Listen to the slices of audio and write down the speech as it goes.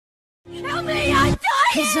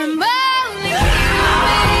'Cause I'm only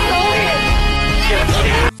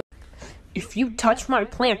human. If you touch my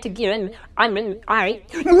plant again,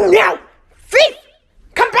 No! Thief!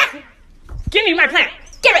 Come back! Give me my plant!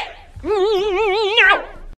 Give it! No!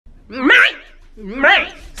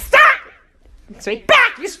 Mine! Stop! Say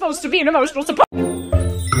back! You're supposed to be an emotional support.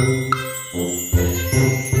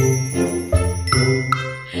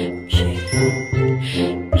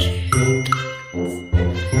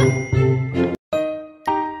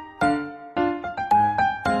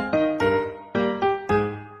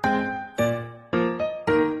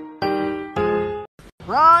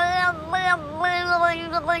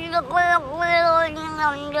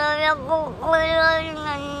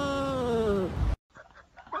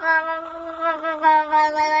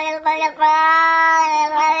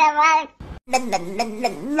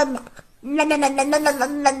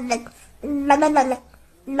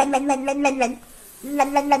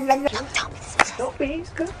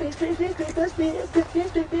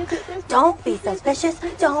 Don't be suspicious.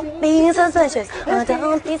 Don't be suspicious.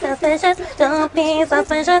 Don't be suspicious. Don't be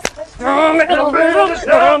suspicious.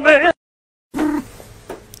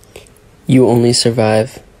 You only survive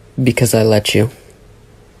because I let you.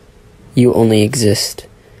 You only exist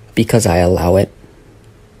because I allow it.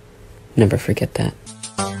 Never forget that.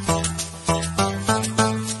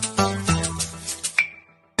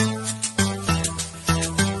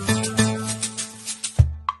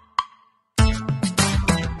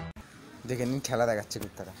 দেখে নিন খেলা দেখাচ্ছে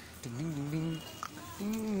কুত্তারা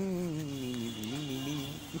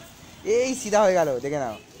এই সিধা হয়ে গেল দেখে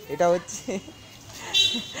নাও এটা হচ্ছে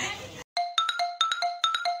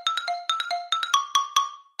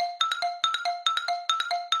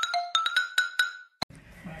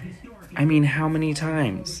I mean, how many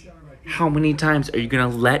times? How many times are you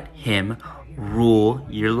gonna let him rule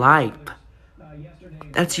your life?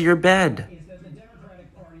 That's your bed.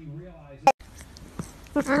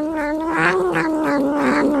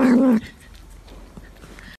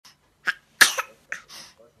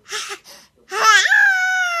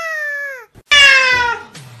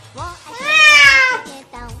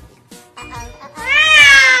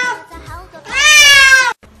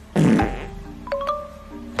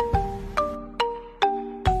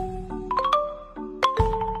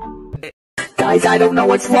 Guys, I don't know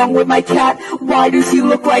what's wrong with my cat. Why does he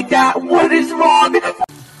look like that? What is wrong? I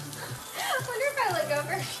wonder if I look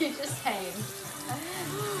over if you just hang.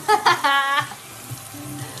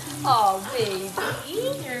 Oh, baby.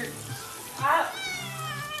 You're...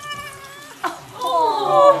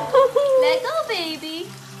 Oh. Let go, baby.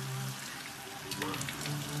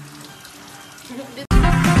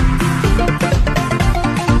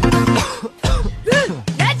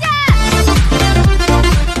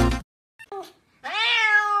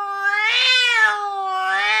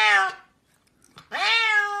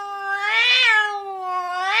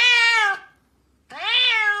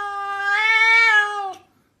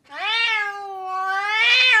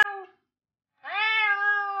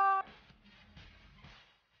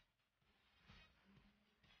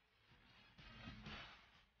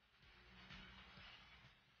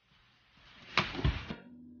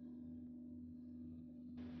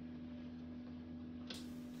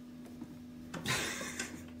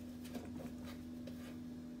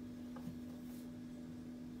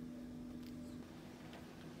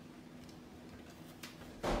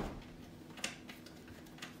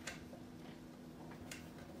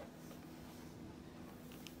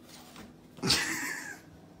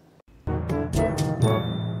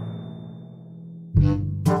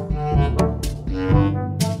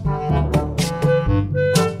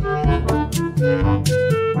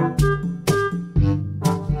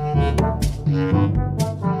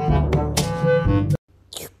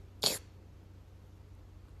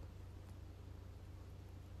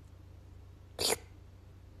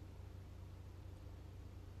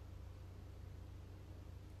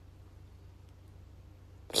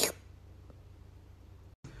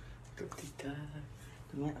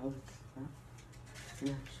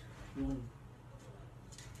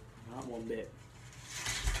 Not one bit.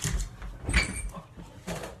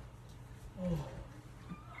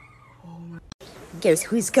 Guess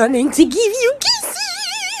who's coming to give you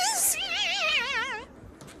kisses?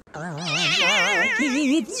 Give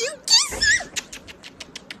you kisses.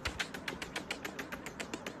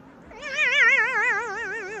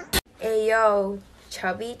 Hey yo,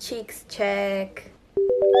 chubby cheeks check.